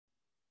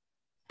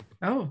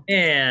Oh,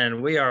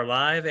 And we are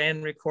live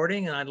and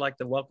recording, and I'd like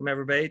to welcome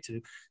everybody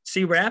to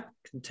CWRAP,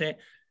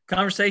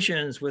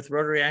 Conversations with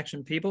Rotary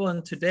Action People.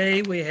 And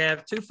today we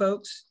have two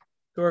folks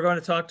who are going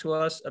to talk to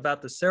us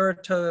about the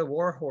Saratoga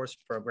War House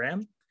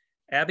program,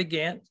 Abby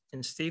Gantt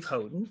and Steve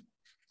Houghton.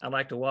 I'd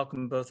like to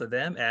welcome both of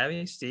them.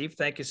 Abby, Steve,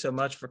 thank you so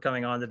much for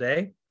coming on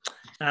today.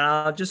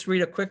 I'll just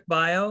read a quick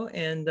bio,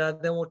 and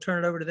then we'll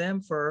turn it over to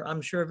them for, I'm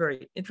sure, a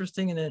very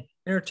interesting and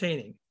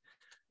entertaining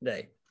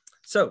day.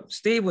 So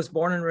Steve was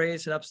born and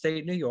raised in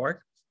upstate New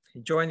York.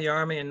 He joined the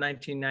Army in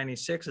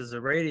 1996 as a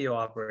radio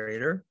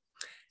operator.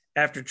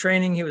 After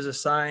training, he was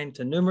assigned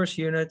to numerous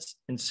units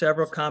in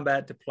several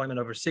combat deployment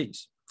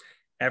overseas.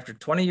 After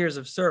 20 years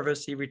of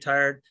service, he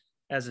retired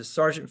as a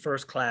Sergeant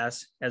First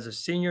Class as a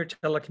Senior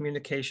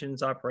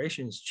Telecommunications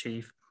Operations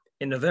Chief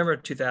in November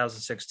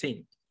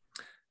 2016.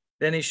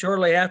 Then he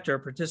shortly after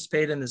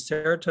participated in the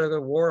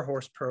Saratoga War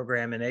House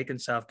program in Aiken,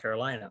 South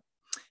Carolina.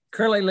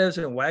 Currently lives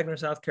in Wagner,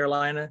 South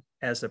Carolina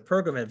as the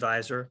program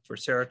advisor for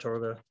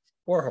Saratoga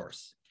War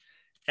House.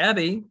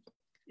 Abby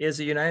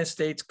is a United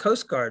States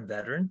Coast Guard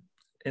veteran,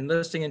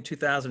 enlisting in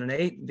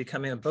 2008 and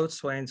becoming a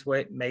boatswain's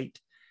mate.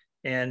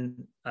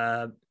 And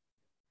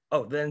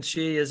then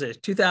she is a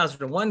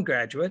 2001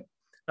 graduate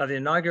of the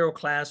inaugural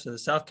class of the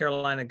South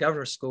Carolina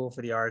Governor's School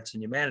for the Arts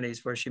and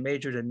Humanities, where she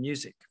majored in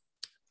music,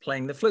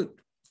 playing the flute.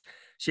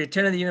 She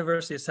attended the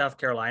University of South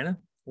Carolina,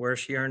 where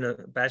she earned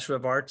a Bachelor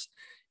of Arts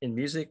in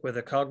music with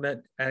a cognate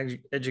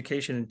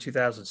education in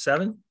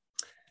 2007.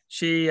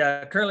 She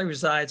currently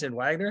resides in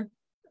Wagner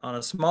on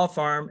a small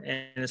farm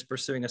and is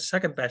pursuing a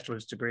second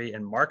bachelor's degree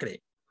in marketing.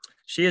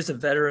 She is a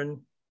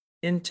veteran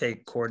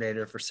intake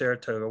coordinator for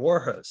Saratoga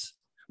War House.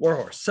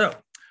 So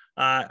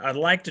I'd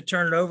like to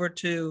turn it over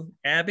to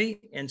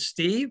Abby and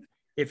Steve.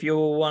 If you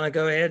want to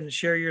go ahead and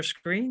share your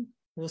screen,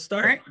 we'll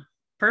start. all right.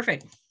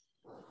 Perfect.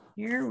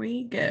 Here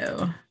we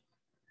go.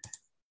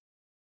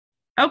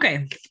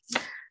 Okay.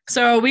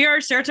 So we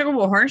are Saratoga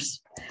War House.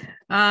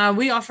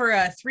 We offer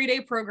a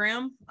 3-day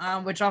program,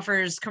 which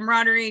offers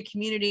camaraderie,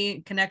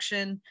 community,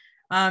 connection,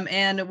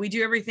 and we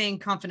do everything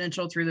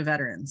confidential through the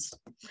veterans.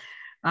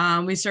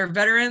 We serve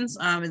veterans.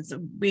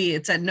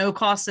 It's at no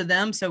cost to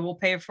them, so we'll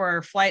pay for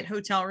our flight,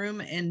 hotel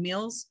room, and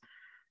meals.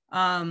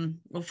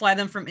 We'll fly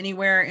them from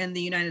anywhere in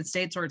the United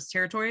States or its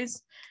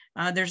territories.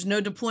 There's no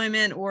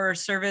deployment or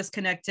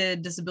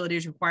service-connected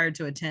disabilities required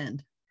to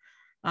attend.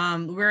 We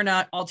are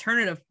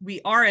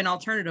an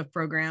alternative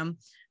program.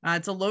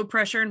 It's a low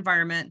pressure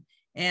environment,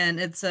 and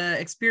it's an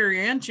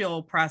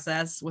experiential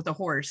process with a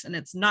horse, and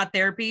it's not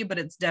therapy, but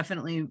it's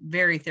definitely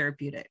very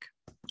therapeutic.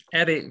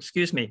 Abby,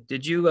 excuse me,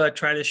 did you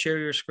try to share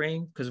your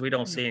screen? Because we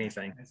don't see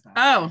anything.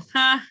 Oh,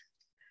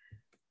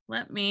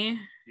 let me.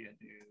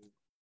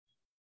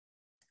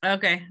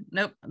 Okay,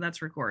 nope,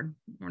 that's record.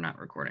 We're not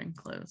recording,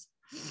 close.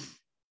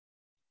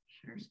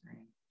 Share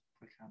screen,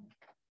 click on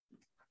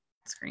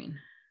screen.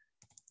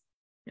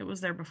 It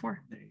was there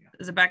before. There you go.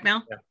 Is it back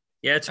now?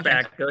 Yeah, it's okay.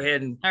 Back. Go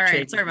ahead and all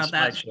right. Sorry about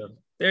that. Slideshow.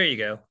 There you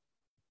go.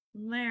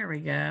 There we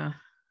go.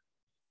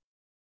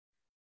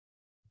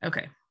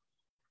 Okay.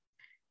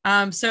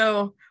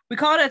 So we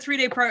call it a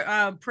 3-day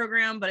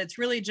program, but it's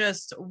really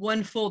just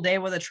one full day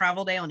with a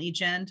travel day on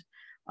each end.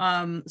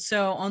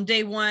 So on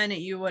day one,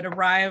 you would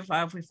arrive.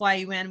 If we fly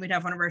you in, we'd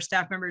have one of our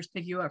staff members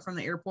pick you up from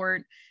the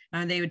airport,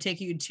 and they would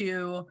take you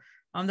to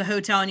the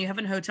hotel, and you have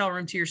a hotel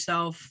room to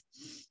yourself.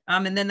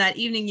 And then that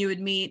evening you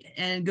would meet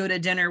and go to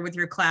dinner with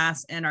your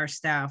class and our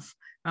staff.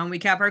 We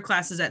cap our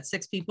classes at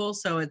 6 people.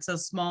 So it's a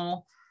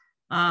small,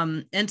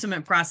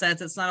 intimate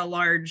process. It's not a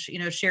large,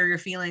 share your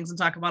feelings and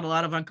talk about a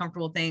lot of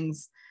uncomfortable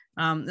things.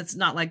 It's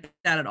not like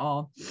that at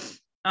all.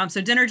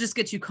 So dinner just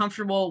gets you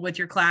comfortable with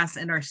your class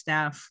and our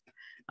staff.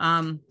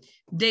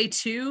 Day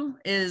 2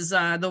 is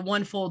the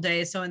one full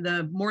day. So in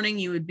the morning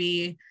you would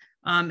be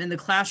in the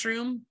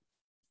classroom.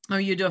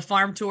 You do a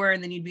farm tour,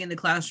 and then you'd be in the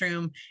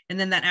classroom. And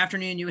then that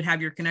afternoon you would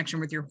have your connection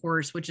with your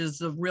horse, which is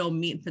the real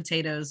meat and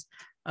potatoes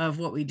of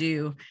what we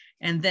do.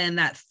 And then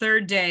that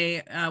third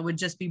day would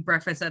just be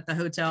breakfast at the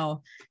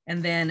hotel.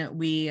 And then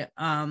we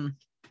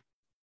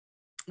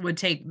would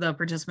take the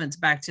participants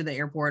back to the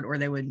airport, or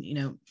they would,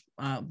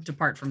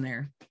 depart from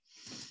there.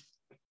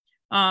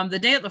 The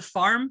day at the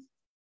farm,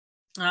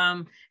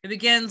 it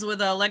begins with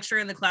a lecture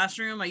in the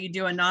classroom. You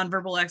do a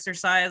nonverbal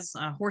exercise.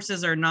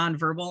 Horses are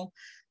nonverbal.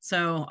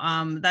 So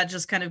that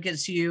just kind of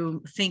gets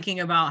you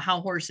thinking about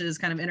how horses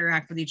kind of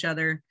interact with each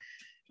other.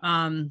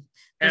 There's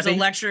Abby, a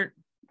lecture.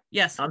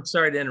 Yes. I'm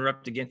sorry to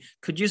interrupt again.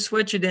 Could you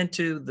switch it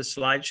into the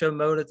slideshow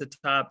mode at the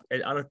top?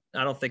 I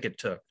don't think it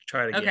took.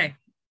 Try it again. Okay.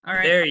 All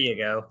right. There you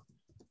go.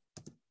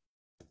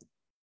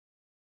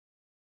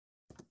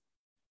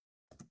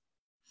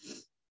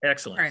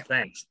 Excellent. All right.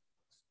 Thanks.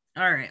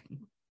 All right.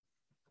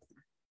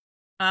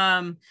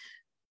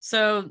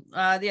 So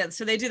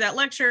they do that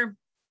lecture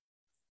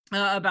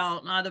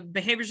about the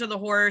behaviors of the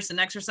horse and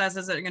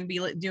exercises that are going to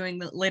be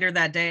doing later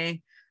that day.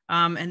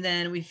 And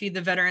then we feed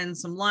the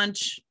veterans some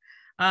lunch.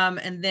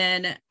 And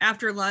then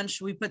after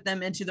lunch, we put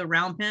them into the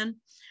round pen.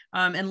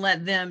 and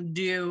let them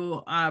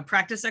do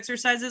practice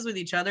exercises with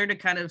each other to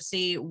kind of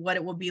see what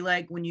it will be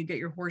like when you get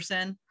your horse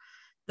in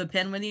the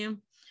pen with you.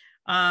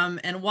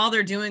 And while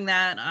they're doing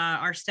that,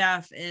 our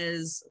staff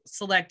is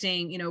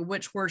selecting,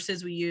 which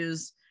horses we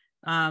use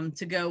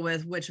to go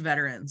with which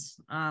veterans,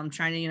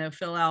 trying to,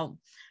 fill out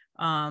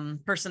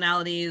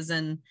personalities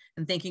and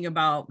thinking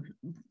about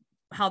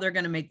how they're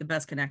going to make the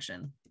best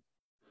connection.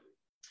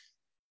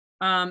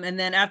 And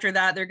then after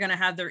that, they're going to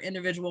have their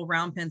individual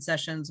round pen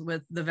sessions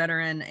with the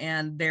veteran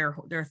and their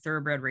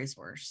thoroughbred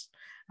racehorse.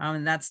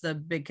 And that's the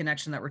big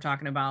connection that we're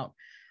talking about.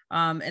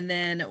 And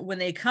then when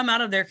they come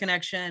out of their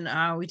connection,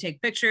 we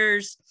take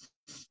pictures.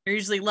 They're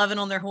usually loving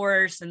on their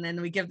horse, and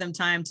then we give them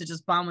time to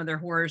just bond with their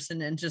horse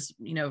and then just,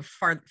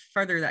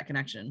 further that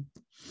connection.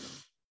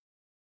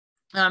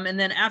 And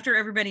then after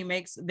everybody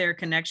makes their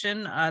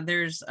connection,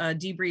 there's a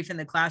debrief in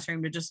the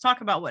classroom to just talk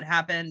about what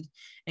happened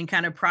and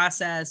kind of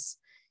process,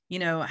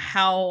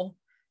 how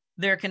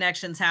their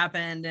connections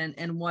happened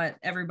and what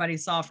everybody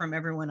saw from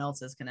everyone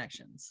else's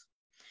connections.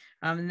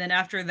 And then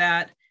after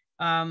that,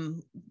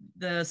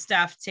 the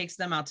staff takes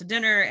them out to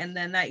dinner, and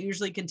then that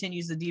usually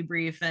continues the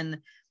debrief. And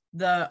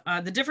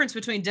the difference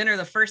between dinner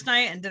the first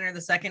night and dinner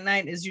the second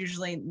night is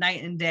usually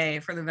night and day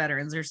for the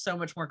veterans. They're so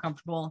much more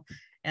comfortable,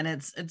 and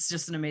it's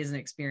just an amazing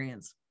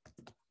experience.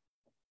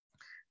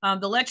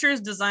 The lecture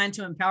is designed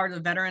to empower the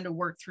veteran to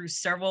work through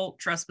several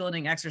trust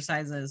building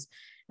exercises,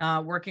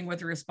 working with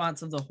the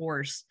response of the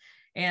horse.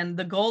 And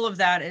the goal of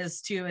that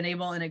is to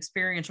enable an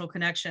experiential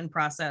connection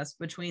process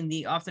between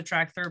the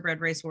off-the-track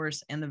thoroughbred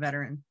racehorse and the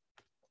veteran.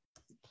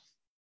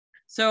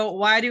 So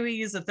why do we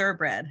use the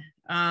thoroughbred?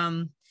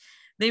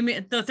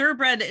 The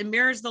thoroughbred, it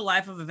mirrors the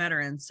life of a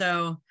veteran.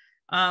 So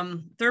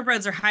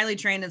thoroughbreds are highly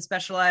trained and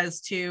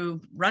specialized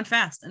to run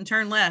fast and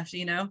turn left.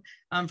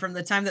 From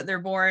the time that they're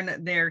born,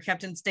 they're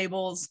kept in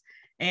stables,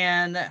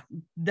 and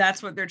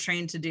that's what they're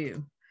trained to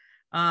do.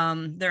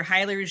 They're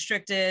highly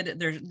restricted.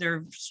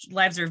 Their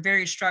lives are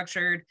very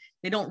structured.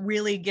 They don't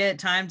really get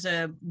time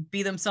to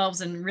be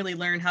themselves and really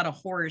learn how to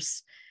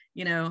horse.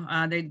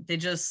 They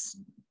just,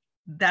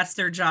 that's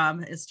their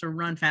job, is to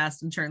run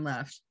fast and turn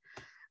left.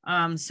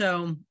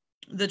 So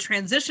the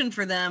transition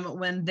for them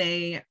when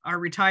they are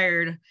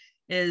retired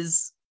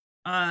is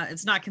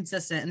it's not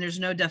consistent, and there's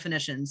no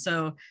definition.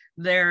 So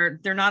they're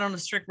not on a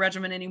strict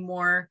regimen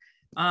anymore.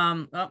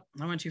 I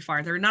went too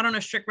far. They're not on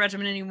a strict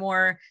regimen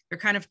anymore. They're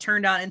kind of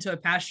turned out into a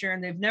pasture,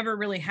 and they've never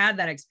really had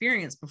that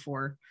experience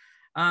before.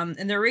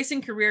 And their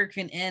racing career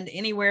can end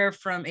anywhere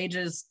from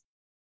ages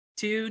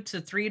 2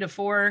 to 3 to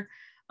 4,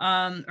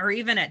 or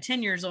even at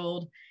 10 years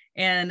old.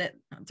 And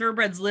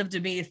thoroughbreds live to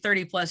be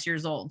 30 plus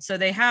years old. So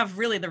they have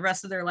really the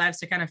rest of their lives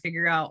to kind of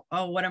figure out,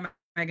 what am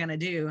I going to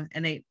do?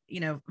 And they,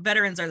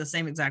 veterans are the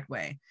same exact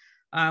way.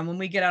 When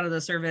we get out of the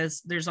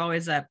service, there's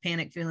always that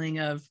panic feeling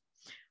of,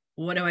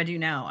 what do I do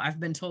now? I've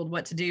been told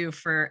what to do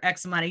for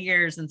X amount of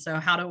years. And so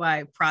how do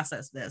I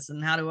process this?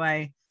 And how do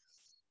I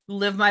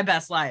live my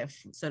best life,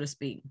 so to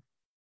speak?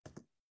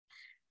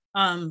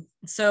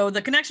 So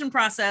the connection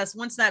process,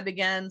 once that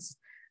begins,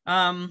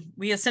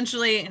 we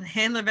essentially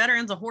hand the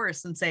veterans a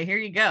horse and say, here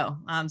you go.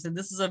 So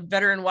this is a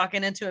veteran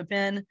walking into a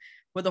pen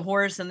with a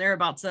horse, and they're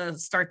about to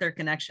start their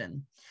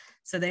connection.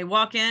 So they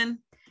walk in,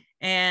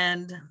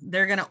 and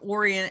they're going to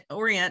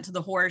orient to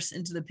the horse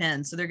into the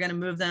pen. So they're going to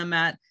move them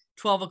at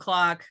 12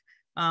 o'clock,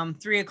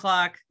 3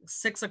 o'clock,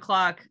 6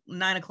 o'clock,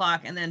 9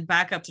 o'clock, and then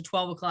back up to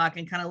 12 o'clock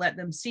and kind of let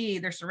them see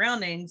their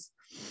surroundings.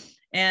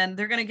 And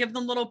they're going to give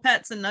them little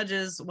pets and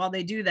nudges while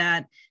they do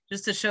that,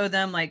 just to show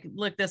them, like,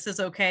 look, this is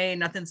okay.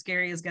 Nothing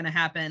scary is going to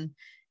happen.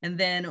 And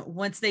then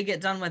once they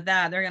get done with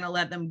that, they're going to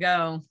let them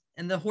go,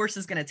 and the horse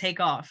is going to take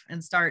off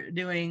and start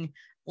doing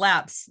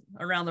laps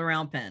around the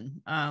round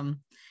pen,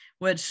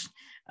 which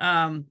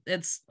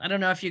it's, I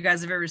don't know if you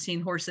guys have ever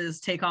seen horses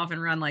take off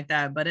and run like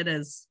that, but it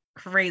is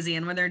crazy.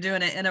 And when they're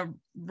doing it in a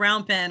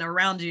round pen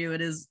around you,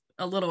 it is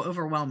a little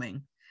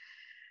overwhelming.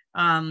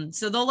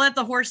 So they'll let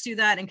the horse do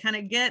that and kind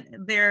of get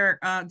their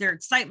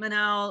excitement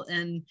out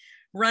and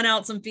run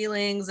out some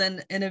feelings.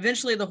 And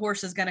eventually the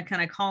horse is going to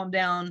kind of calm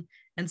down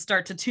and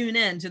start to tune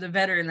in to the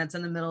veteran that's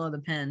in the middle of the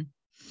pen.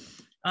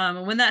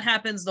 And when that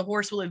happens, the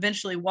horse will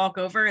eventually walk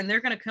over, and they're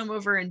going to come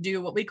over and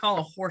do what we call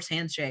a horse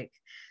handshake.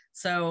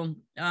 So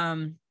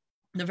the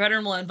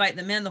veteran will invite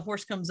them in, the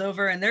horse comes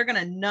over, and they're going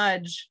to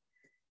nudge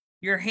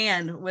your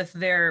hand with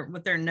their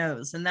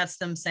nose. And that's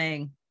them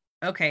saying,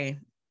 okay,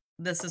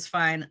 this is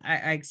fine.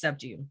 I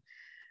accept you.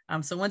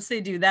 So once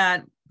they do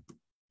that,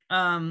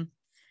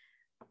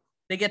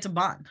 they get to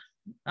bond.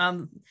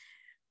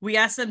 We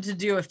ask them to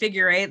do a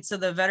figure 8. So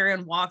the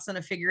veteran walks in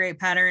a figure 8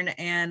 pattern,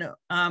 and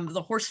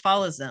the horse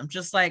follows them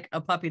just like a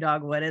puppy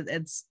dog would.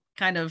 It's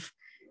kind of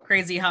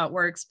crazy how it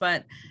works,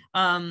 but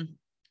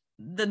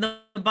the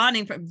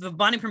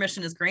bonding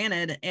permission is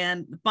granted,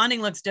 and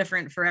bonding looks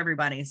different for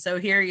everybody. So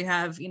here you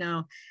have,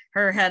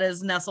 her head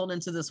is nestled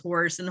into this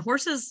horse, and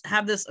horses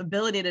have this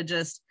ability to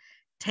just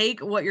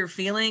take what you're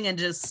feeling and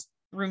just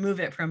remove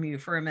it from you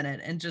for a minute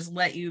and just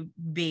let you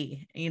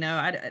be.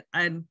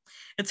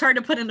 It's hard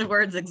to put into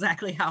words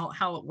exactly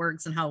how it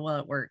works and how well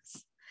it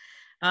works.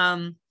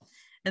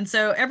 And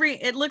so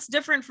it looks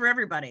different for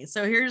everybody.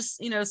 So here's,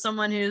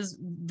 someone who's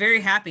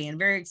very happy and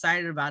very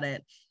excited about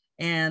it.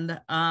 And,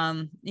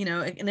 and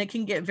it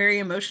can get very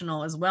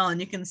emotional as well. And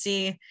you can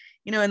see,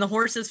 in the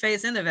horse's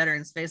face and the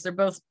veteran's face, they're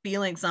both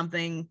feeling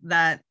something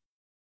that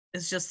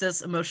is just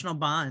this emotional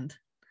bond.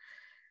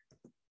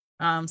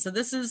 So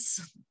this is,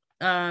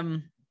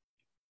 in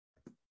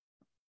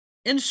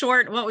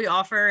short, what we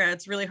offer.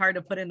 It's really hard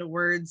to put into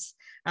words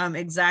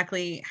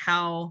exactly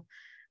how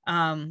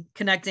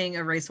connecting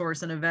a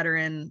racehorse and a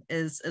veteran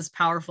is as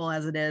powerful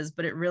as it is,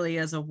 but it really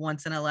is a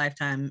once in a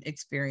lifetime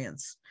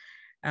experience.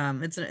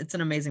 It's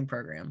an amazing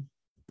program.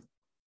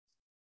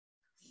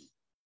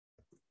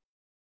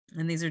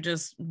 And these are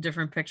just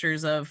different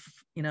pictures of,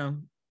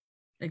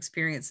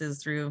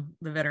 experiences through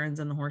the veterans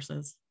and the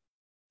horses.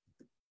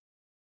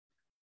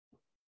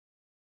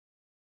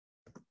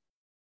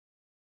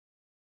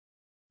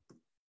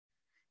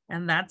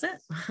 And that's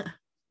it.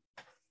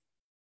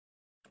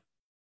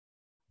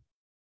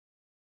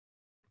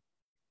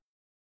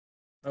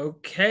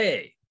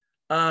 Okay.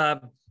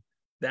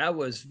 That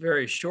was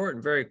very short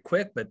and very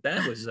quick, but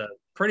that was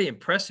pretty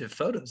impressive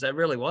photos. That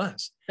really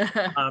was.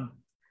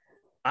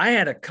 I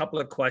had a couple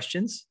of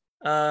questions.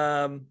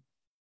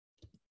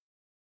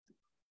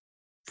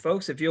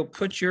 Folks, if you'll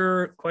put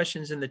your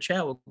questions in the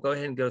chat, we'll go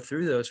ahead and go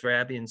through those for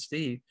Abby and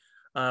Steve.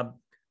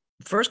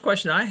 First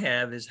question I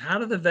have is, how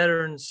do the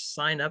veterans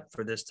sign up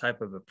for this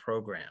type of a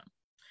program?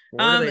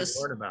 Where do they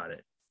learn about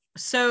it?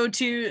 So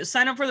to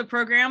sign up for the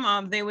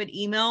program, they would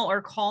email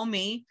or call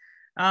me.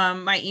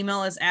 My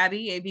email is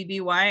Abby,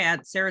 ABBY,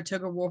 at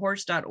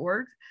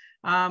SaratogaWarHorse.org.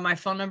 My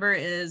phone number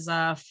is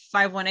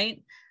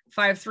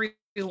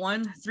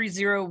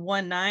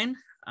 518-531-3019.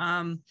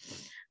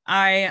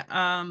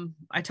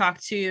 I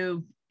talk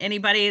to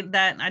anybody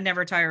that I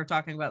never tire of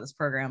talking about this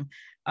program.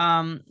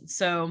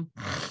 So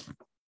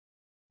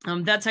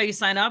that's how you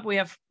sign up. We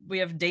have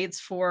dates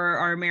for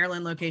our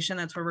Maryland location.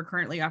 That's where we're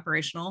currently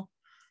operational.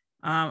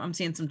 I'm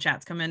seeing some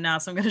chats come in now,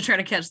 so I'm going to try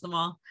to catch them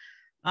all.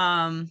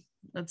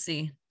 Let's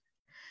see.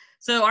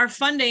 So our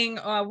funding,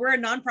 we're a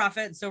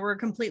nonprofit, so we're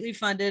completely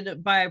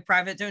funded by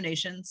private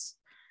donations.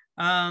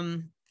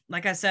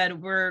 Like I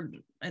said,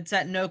 it's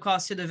at no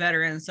cost to the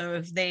veterans. So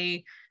if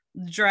they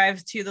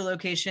drive to the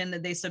location,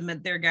 that they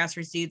submit their gas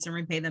receipts and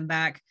we pay them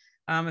back.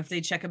 If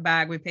they check a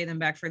bag, we pay them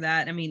back for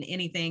that. I mean,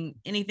 anything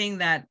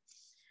that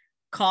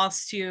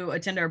costs to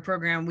attend our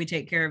program, we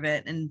take care of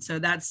it. And so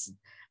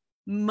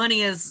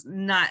money is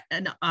not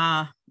going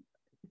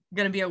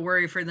to be a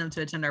worry for them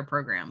to attend our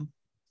program.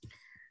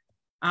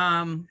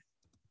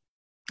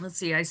 Let's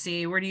see, I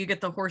see, where do you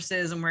get the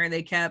horses and where are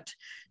they kept?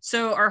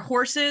 So our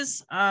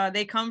horses,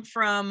 they come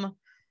from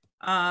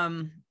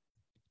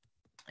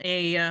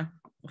a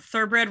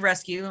thoroughbred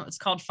rescue. It's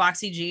called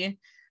Foxy G.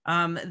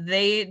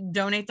 They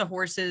donate the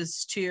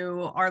horses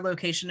to our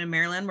location in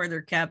Maryland where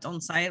they're kept on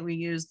site. We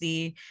use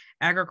the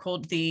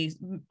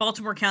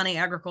Baltimore County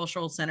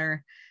Agricultural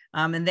Center,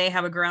 and they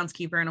have a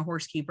groundskeeper and a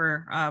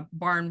horsekeeper,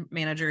 barn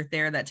manager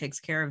there that takes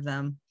care of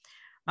them.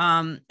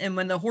 And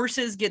when the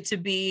horses get to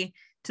be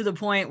to the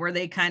point where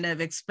they kind of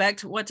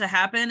expect what to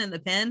happen in the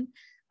pen,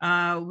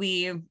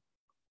 we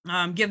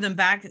give them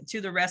back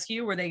to the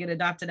rescue where they get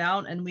adopted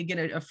out, and we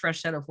get a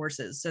fresh set of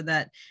horses so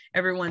that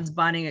everyone's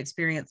bonding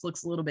experience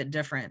looks a little bit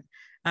different.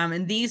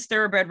 And these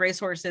thoroughbred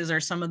racehorses are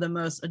some of the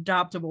most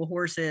adoptable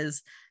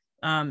horses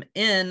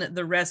in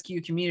the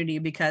rescue community,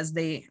 because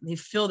they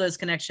feel those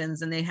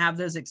connections and they have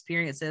those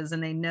experiences,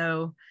 and they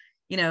know,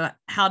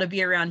 how to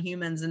be around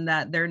humans, and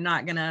that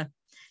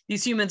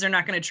these humans are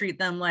not going to treat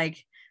them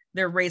like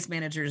their race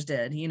managers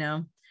did,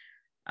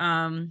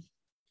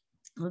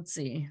 let's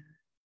see.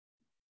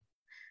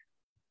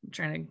 I'm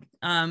trying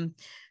to,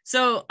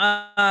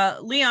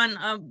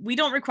 Leon, we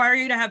don't require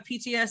you to have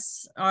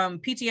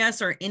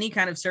PTS or any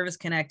kind of service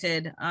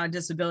connected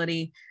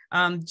disability.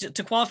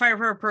 To qualify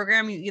for a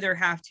program, you either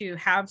have to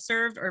have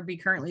served or be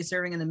currently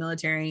serving in the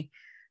military.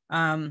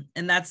 And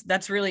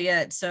that's really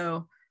it.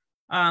 So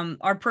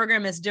our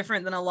program is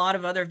different than a lot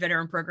of other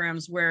veteran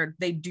programs where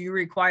they do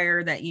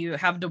require that you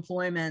have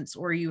deployments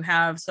or you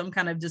have some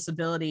kind of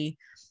disability.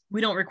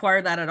 We don't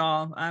require that at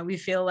all. We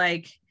feel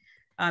like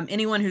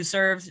anyone who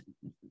served,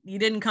 you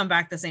didn't come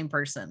back the same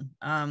person.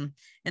 And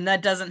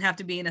that doesn't have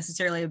to be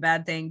necessarily a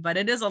bad thing, but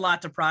it is a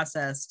lot to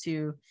process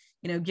to,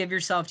 give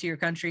yourself to your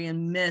country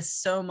and miss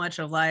so much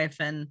of life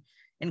and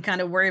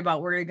kind of worry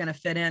about where you're going to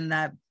fit in,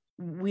 that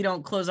we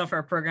don't close off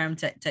our program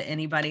to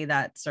anybody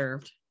that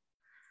served.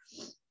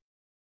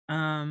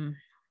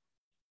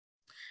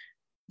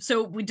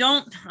 So we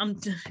don't,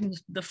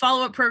 the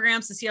follow-up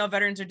programs to see how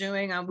veterans are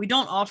doing. We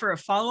don't offer a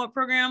follow-up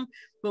program,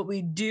 but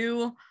we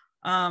do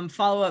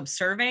follow-up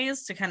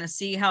surveys to kind of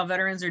see how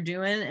veterans are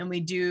doing. And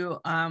we do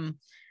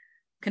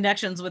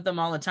connections with them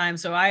all the time.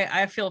 So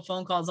I feel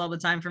phone calls all the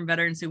time from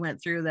veterans who went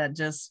through that,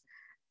 just,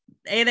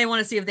 they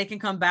want to see if they can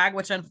come back,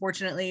 which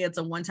unfortunately it's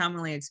a one-time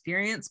only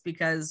experience,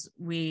 because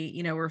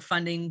we're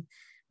funding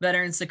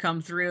veterans to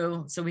come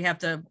through. So we have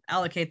to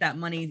allocate that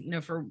money,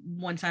 for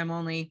one time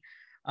only.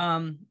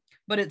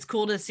 But it's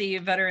cool to see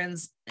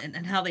veterans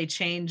and how they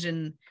change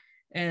and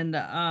and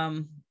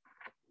kind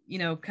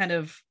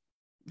of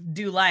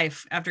do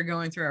life after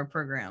going through our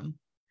program.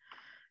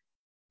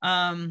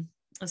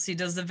 Let's see,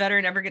 does the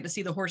veteran ever get to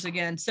see the horse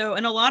again? So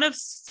in a lot of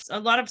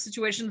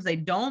situations they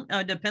don't.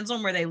 Depends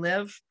on where they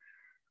live.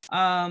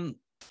 If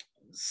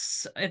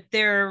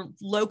they're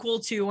local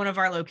to one of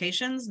our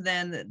locations,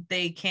 then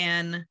they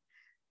can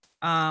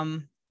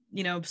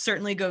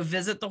certainly go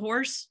visit the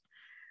horse,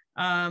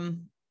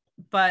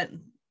 but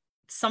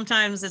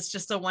sometimes it's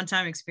just a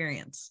one-time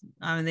experience,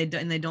 and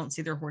they don't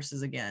see their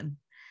horses again.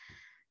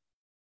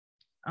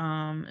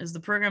 Is the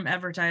program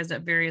advertised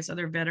at various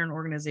other veteran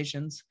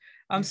organizations?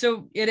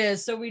 So it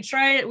is. So we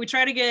try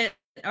to get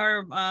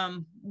our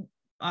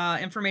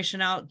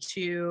information out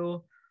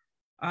to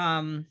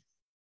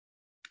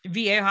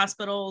VA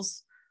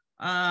hospitals,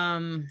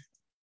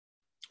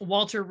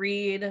 Walter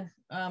Reed,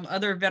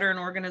 other veteran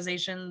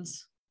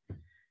organizations,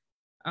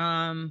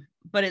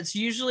 but it's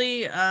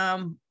usually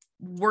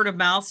word of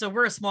mouth. So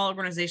we're a small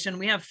organization.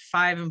 We have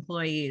 5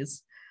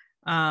 employees.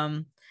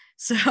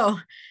 So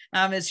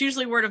it's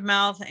usually word of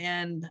mouth,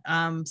 and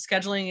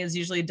scheduling is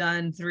usually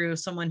done through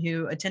someone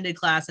who attended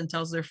class and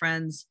tells their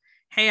friends,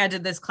 hey, I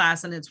did this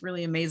class and it's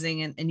really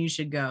amazing, and you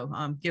should go.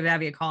 Give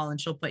Abby a call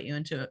and she'll put you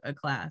into a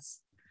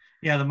class.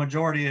 Yeah, the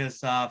majority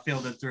is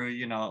fielded through,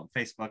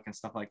 Facebook and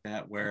stuff like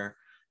that, where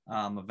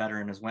a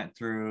veteran has went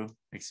through,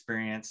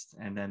 experienced,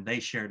 and then they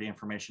share the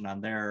information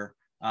on their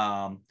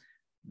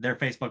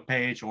Facebook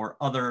page or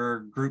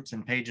other groups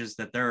and pages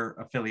that they're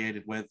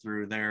affiliated with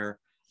through their,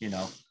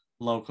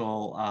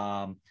 local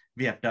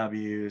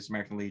VFWs,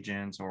 American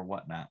Legions, or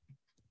whatnot.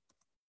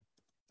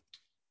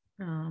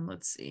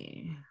 Let's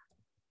see.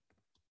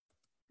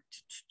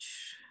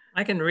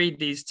 I can read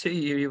these to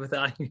you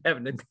without you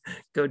having to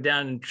go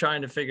down and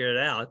trying to figure it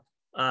out.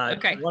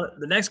 Okay.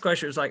 The next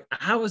question is like,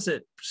 how was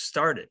it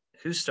started?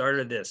 Who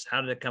started this?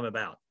 How did it come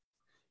about?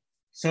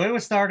 So it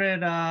was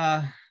started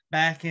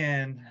back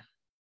in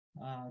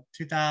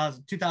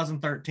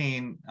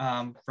 2013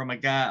 from a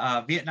guy,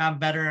 a Vietnam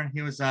veteran.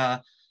 He was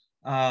a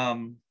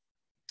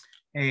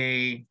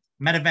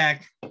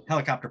medevac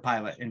helicopter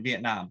pilot in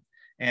Vietnam,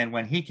 and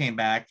when he came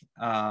back,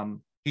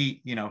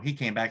 he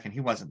came back and he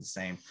wasn't the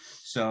same.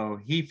 So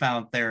he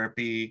found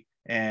therapy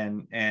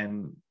and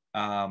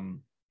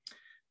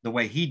the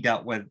way he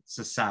dealt with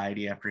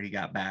society after he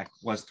got back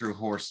was through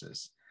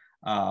horses.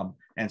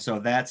 And so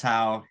that's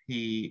how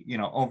he,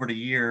 over the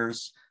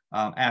years,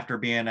 after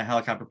being a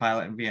helicopter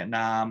pilot in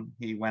Vietnam,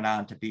 he went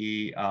on to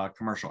be a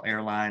commercial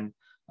airline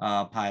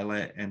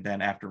pilot. And then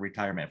after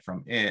retirement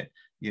from it,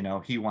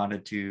 he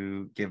wanted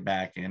to give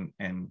back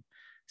and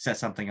set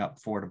something up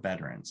for the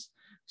veterans.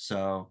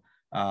 So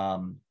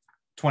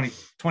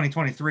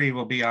 2023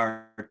 will be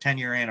our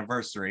 10-year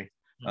anniversary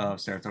of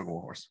Saratoga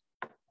War Horse.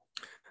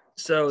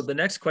 So the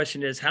next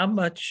question is, how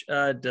much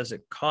does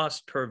it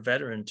cost per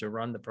veteran to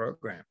run the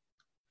program?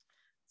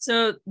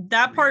 So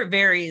that part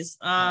varies.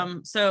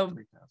 So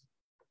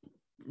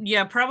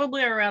yeah,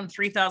 probably around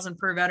 $3,000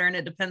 per veteran.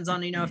 It depends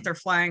on, if they're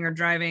flying or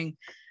driving,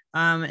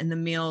 and the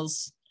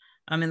meals,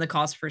 and the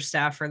cost for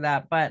staff for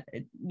that. But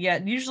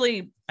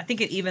usually I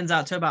think it evens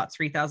out to about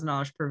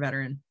 $3,000 per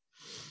veteran.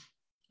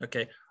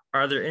 Okay.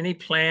 Are there any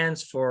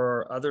plans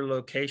for other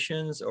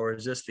locations, or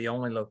is this the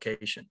only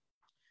location?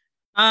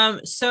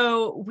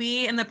 So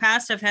we in the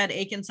past have had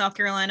Aiken, South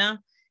Carolina,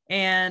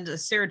 and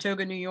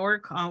Saratoga, New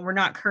York. We're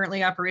not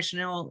currently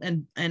operational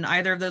in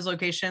either of those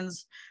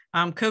locations.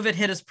 COVID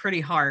hit us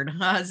pretty hard,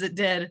 as it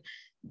did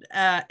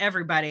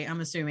everybody,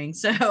 I'm assuming.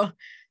 So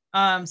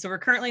we're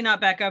currently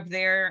not back up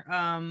there.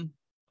 I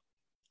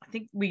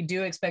think we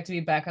do expect to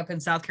be back up in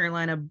South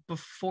Carolina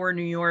before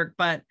New York,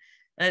 but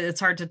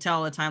it's hard to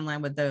tell a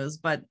timeline with those.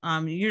 But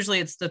usually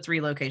it's the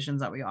 3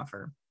 locations that we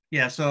offer.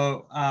 Yeah.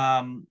 So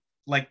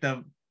like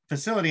the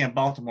facility in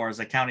Baltimore is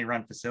a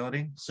county-run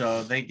facility,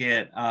 so they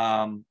get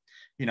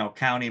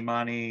county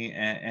money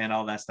and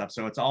all that stuff.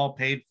 So it's all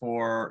paid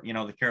for.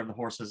 The care of the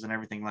horses and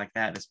everything like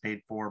that is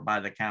paid for by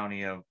the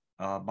county of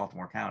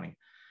Baltimore County.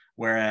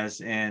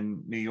 Whereas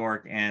in New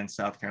York and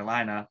South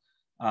Carolina,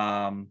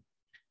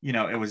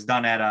 it was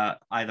done at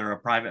either a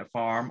private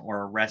farm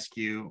or a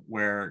rescue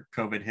where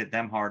COVID hit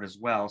them hard as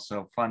well.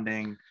 So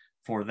funding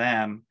for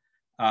them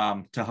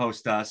to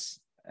host us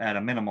at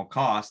a minimal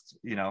cost,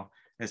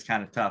 is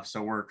kind of tough.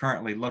 So we're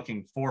currently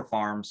looking for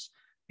farms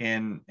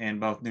in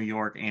both New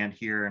York and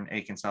here in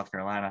Aiken, South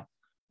Carolina.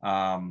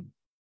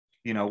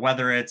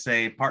 Whether it's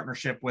a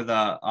partnership with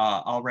a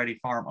already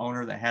farm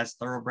owner that has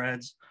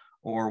thoroughbreds,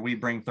 or we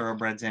bring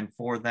thoroughbreds in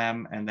for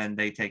them and then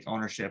they take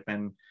ownership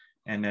and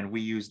then we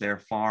use their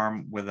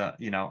farm with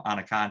on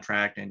a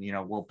contract, and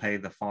we'll pay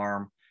the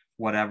farm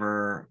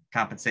whatever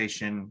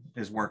compensation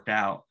is worked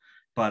out.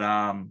 But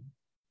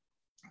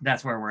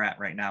that's where we're at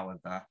right now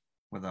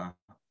with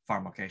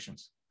farm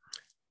locations.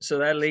 So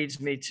that leads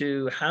me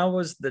to, how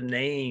was the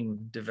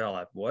name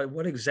developed?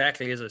 What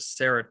exactly is a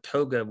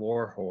Saratoga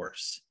War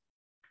Horse?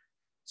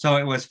 So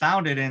it was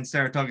founded in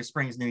Saratoga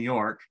Springs, New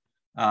York.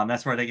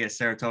 That's where they get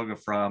Saratoga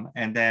from.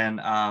 And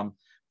then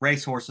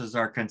race horses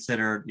are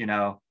considered,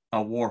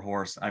 a war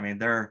horse. I mean,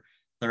 they're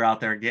they're out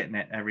there getting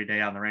it every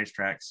day on the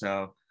racetrack.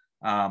 So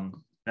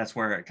that's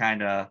where it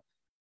kind of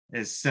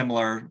is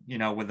similar, you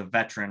know, with the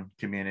veteran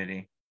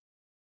community.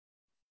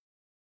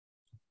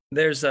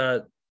 There's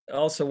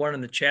also one in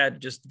the chat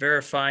just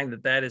verifying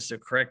that is the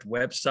correct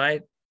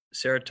website,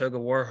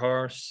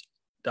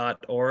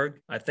 SaratogaWarHorse.org.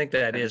 I think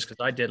that is,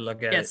 because I did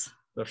look at it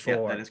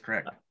before. Yeah, that is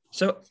correct.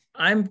 So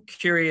I'm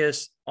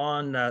curious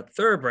on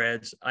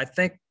thoroughbreds. I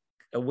think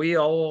we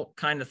all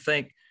kind of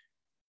think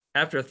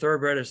after a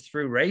thoroughbred is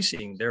through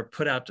racing, they're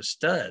put out to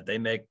stud. They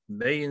make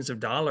millions of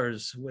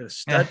dollars with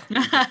stud.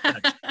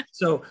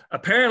 So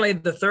apparently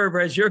the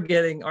thoroughbreds you're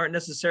getting aren't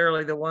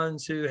necessarily the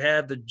ones who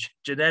have the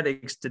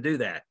genetics to do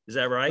that. Is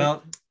that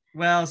right?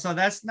 Well, so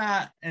that's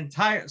not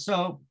entire.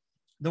 So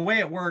the way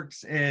it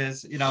works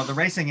is, you know, the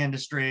racing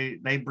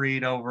industry, they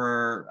breed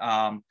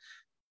over.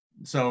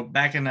 So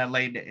back in the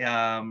late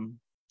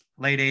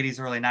 80s,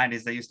 early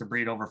 90s, they used to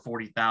breed over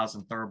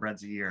 40,000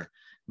 thoroughbreds a year.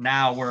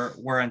 Now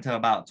we're into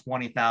about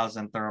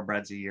 20,000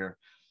 thoroughbreds a year.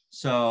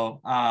 So,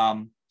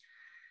 and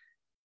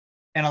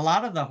a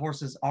lot of the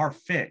horses are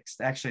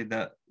fixed. Actually,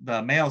 the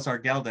males are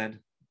gelded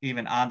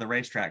even on the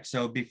racetrack.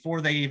 So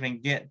before they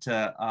even get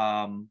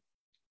to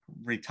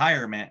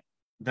retirement,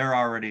 they're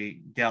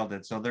already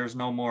gelded. So there's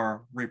no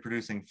more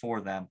reproducing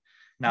for them.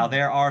 Now,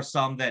 there are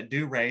some that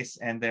do race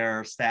and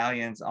they're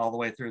stallions all the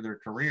way through their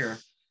career.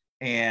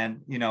 And,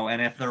 you know, and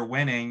if they're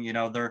winning, you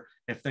know,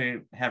 if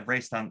they have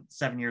raced on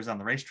 7 years on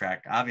the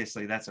racetrack,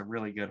 obviously that's a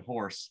really good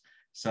horse.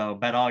 So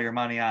bet all your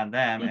money on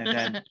them. And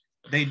then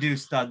they do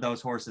stud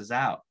those horses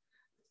out.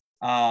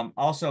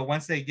 Also,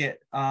 once they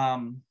get,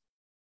 the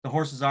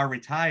horses are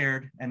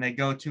retired and they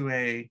go to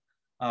a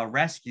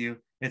rescue,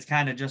 it's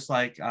kind of just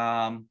like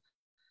a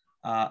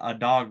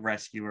dog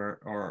rescue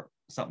or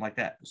something like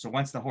that. So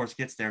once the horse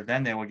gets there,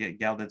 then they will get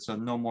gelded. So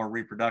no more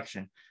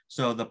reproduction.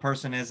 So the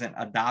person isn't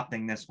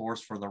adopting this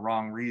horse for the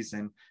wrong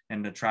reason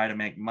and to try to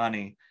make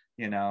money,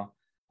 you know.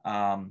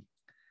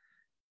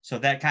 So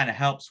that kind of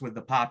helps with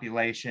the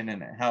population,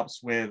 and it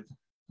helps with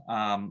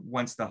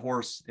once the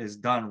horse is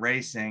done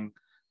racing,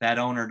 that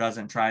owner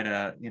doesn't try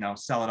to, you know,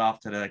 sell it off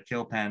to the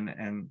kill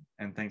pen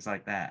and things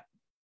like that.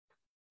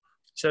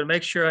 So to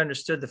make sure I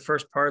understood the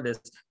first part of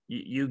this,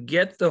 you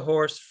get the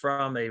horse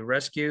from a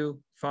rescue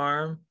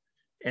farm,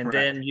 and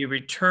Correct. then you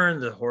return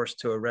the horse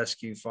to a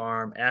rescue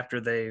farm after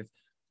they've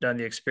done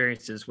the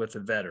experiences with the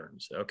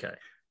veterans. Okay.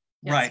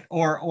 Yes. Right.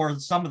 Or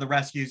some of the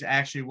rescues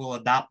actually will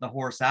adopt the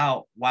horse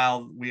out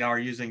while we are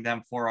using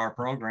them for our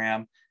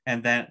program.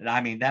 And then,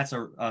 I mean, that's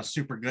a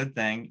super good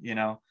thing, you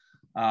know.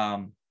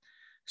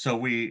 So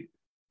we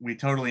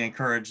totally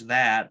encourage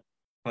that,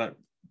 but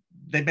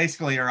they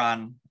basically are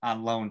on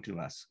loan to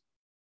us.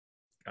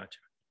 Gotcha.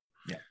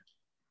 Yeah.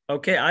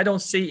 Okay. I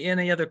don't see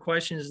any other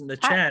questions in the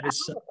chat. I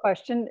have a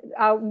question.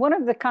 One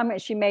of the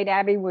comments you made,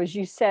 Abby, was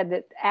you said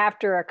that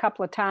after a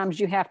couple of times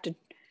you have to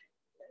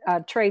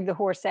trade the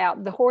horse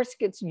out. The horse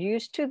gets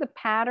used to the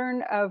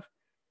pattern of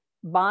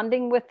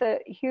bonding with the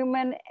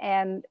human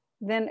and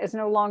then is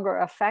no longer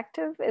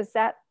effective. Is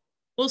that?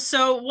 Well,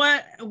 so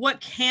what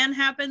can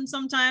happen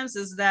sometimes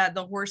is that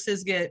the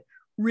horses get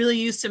really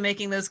used to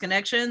making those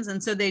connections,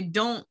 and so they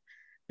don't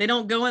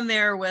go in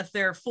there with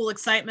their full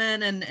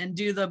excitement and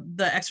do the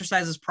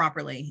exercises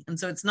properly. And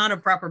so it's not a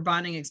proper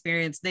bonding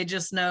experience. They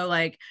just know,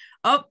 like,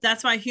 oh,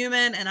 that's my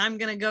human and I'm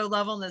going to go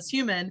love on this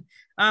human,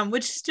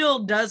 which still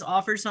does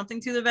offer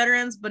something to the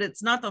veterans, but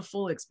it's not the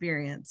full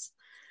experience.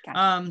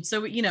 Gotcha.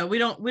 So, you know, we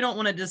don't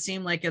want it to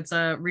seem like it's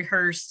a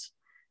rehearsed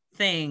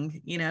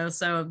thing, you know,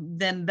 so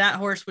then that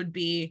horse would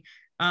be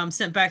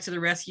sent back to the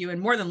rescue and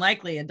more than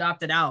likely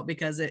adopted out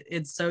because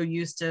it's so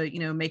used to, you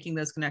know, making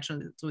those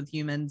connections with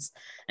humans.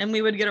 And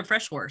we would get a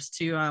fresh horse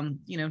to,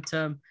 you know,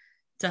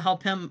 to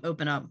help him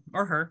open up,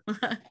 or her.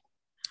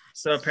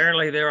 So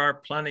apparently there are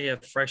plenty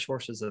of fresh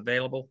horses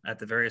available at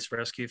the various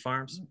rescue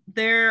farms.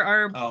 There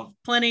are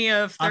plenty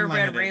of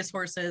thoroughbred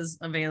racehorses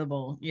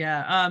available.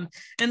 Yeah.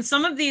 And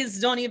some of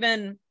these don't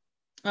even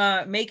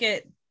make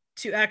it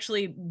to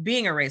actually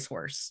being a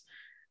racehorse.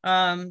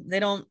 They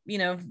don't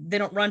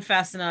run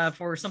fast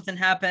enough, or something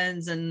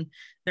happens and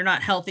they're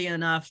not healthy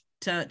enough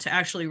to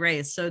actually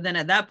race. So then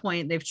at that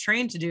point they've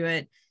trained to do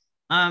it,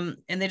 and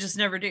they just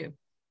never do.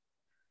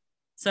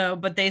 So,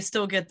 but they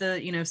still get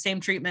the, you know, same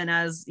treatment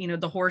as, you know,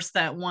 the horse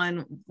that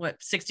won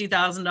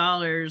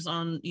 $60,000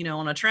 on, you know,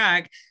 on a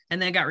track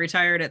and then got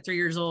retired at 3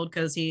 years old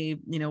because he,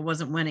 you know,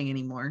 wasn't winning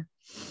anymore.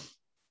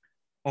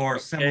 Or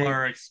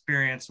similar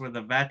experience with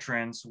the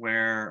veterans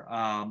where,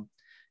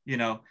 you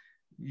know,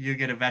 you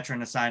get a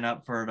veteran to sign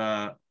up for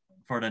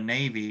the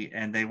Navy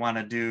and they want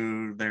to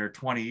do their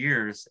 20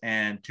 years,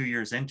 and 2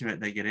 years into it,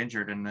 they get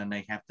injured and then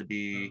they have to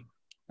be,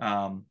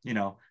 you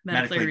know,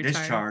 medically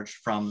discharged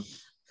from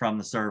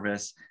the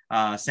service.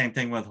 Same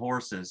thing with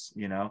horses,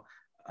 you know,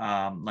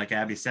 like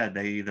Abby said,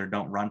 they either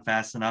don't run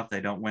fast enough,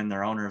 they don't win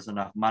their owners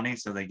enough money,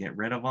 so they get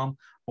rid of them,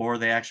 or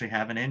they actually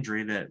have an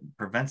injury that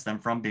prevents them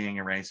from being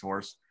a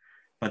racehorse.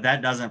 But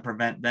that doesn't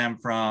prevent them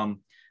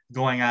from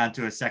going on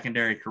to a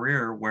secondary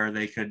career where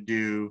they could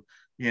do,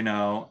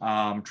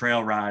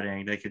 trail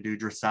riding. They could do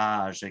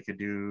dressage. They could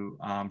do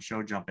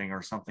show jumping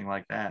or something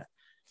like that.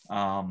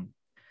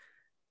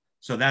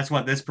 So that's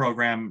what this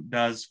program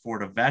does for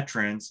the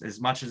veterans. As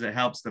much as it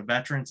helps the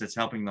veterans, it's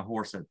helping the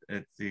horse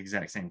at the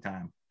exact same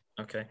time.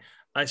 Okay.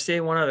 I see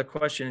one other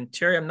question.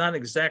 Terry, I'm not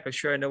exactly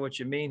sure I know what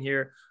you mean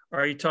here.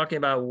 Are you talking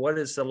about what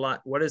is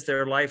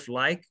their life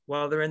like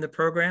while they're in the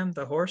program,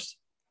 the horse?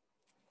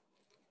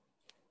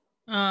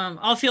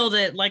 I'll field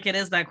it like it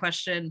is that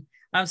question.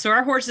 So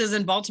our horses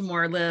in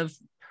Baltimore live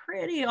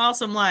pretty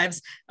awesome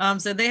lives.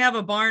 So they have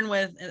a barn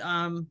with,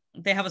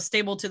 they have a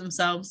stable to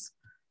themselves.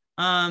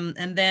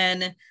 And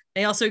then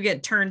they also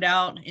get turned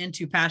out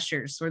into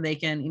pastures where they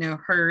can,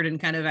 herd and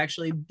kind of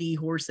actually be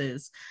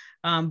horses.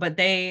 But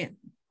they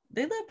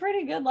live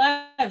pretty good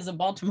lives in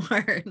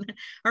Baltimore.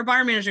 Our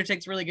barn manager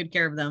takes really good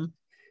care of them.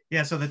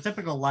 Yeah. So the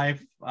typical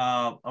life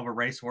of a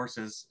racehorse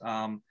is,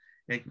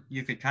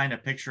 you could kind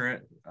of picture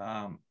it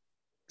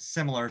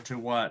similar to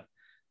what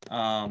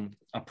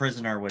a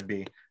prisoner would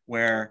be,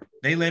 where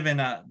they live in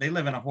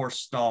a horse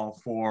stall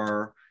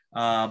for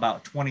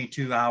about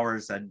 22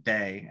 hours a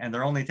day, and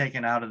they're only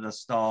taken out of the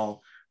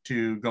stall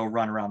to go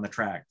run around the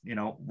track,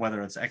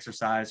 whether it's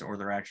exercise or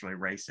they're actually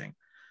racing.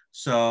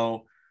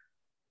 So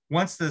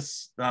once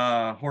this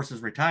horse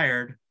is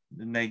retired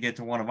and they get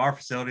to one of our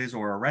facilities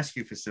or a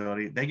rescue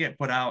facility, they get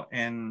put out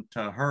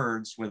into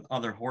herds with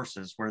other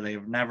horses where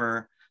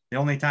the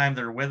only time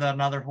they're with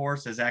another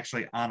horse is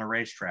actually on a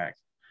racetrack.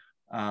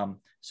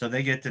 So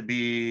they get to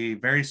be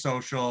very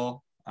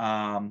social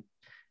and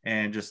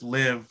just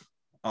live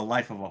a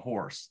life of a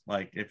horse.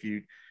 Like if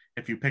you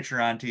picture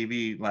on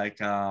TV, like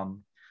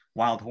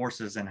wild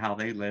horses and how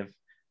they live,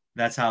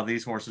 that's how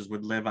these horses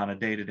would live on a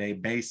day-to-day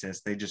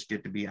basis. They just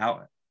get to be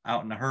out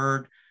in the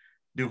herd,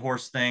 do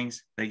horse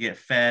things. They get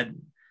fed,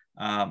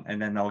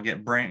 and then they'll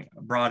get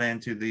brought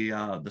into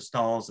the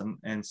stalls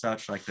and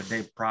such, like the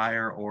day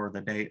prior or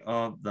the day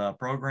of the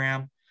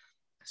program,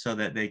 so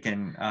that they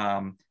can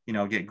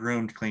get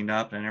groomed, cleaned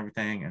up and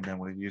everything, and then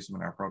we'll use them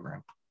in our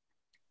program.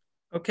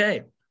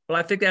 Okay. Well,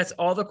 I think that's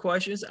all the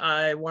questions.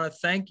 I want to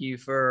thank you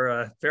for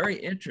a very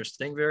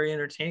interesting, very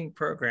entertaining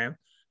program.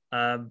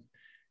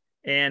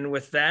 And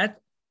with that,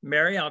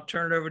 Mary, I'll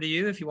turn it over to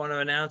you if you want to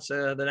announce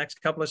the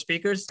next couple of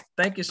speakers.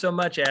 Thank you so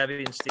much,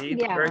 Abby and Steve.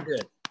 Yeah. Very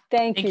good.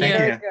 Thank you.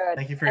 Very good.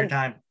 Thank you for your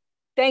time.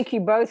 Thank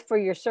you both for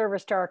your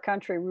service to our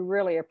country. We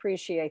really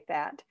appreciate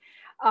that.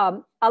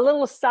 A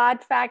little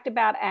side fact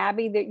about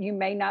Abby that you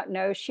may not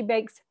know, she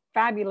bakes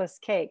fabulous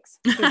cakes.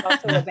 She's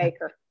also a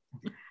baker.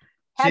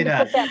 Had to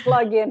put that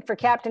plug in for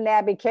Captain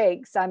Abby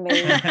Cakes. I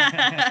mean,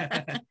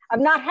 I've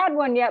not had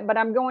one yet, but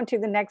I'm going to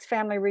the next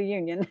family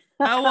reunion.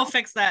 Oh, we'll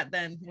fix that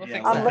then.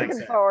 I'm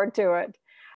looking forward to it.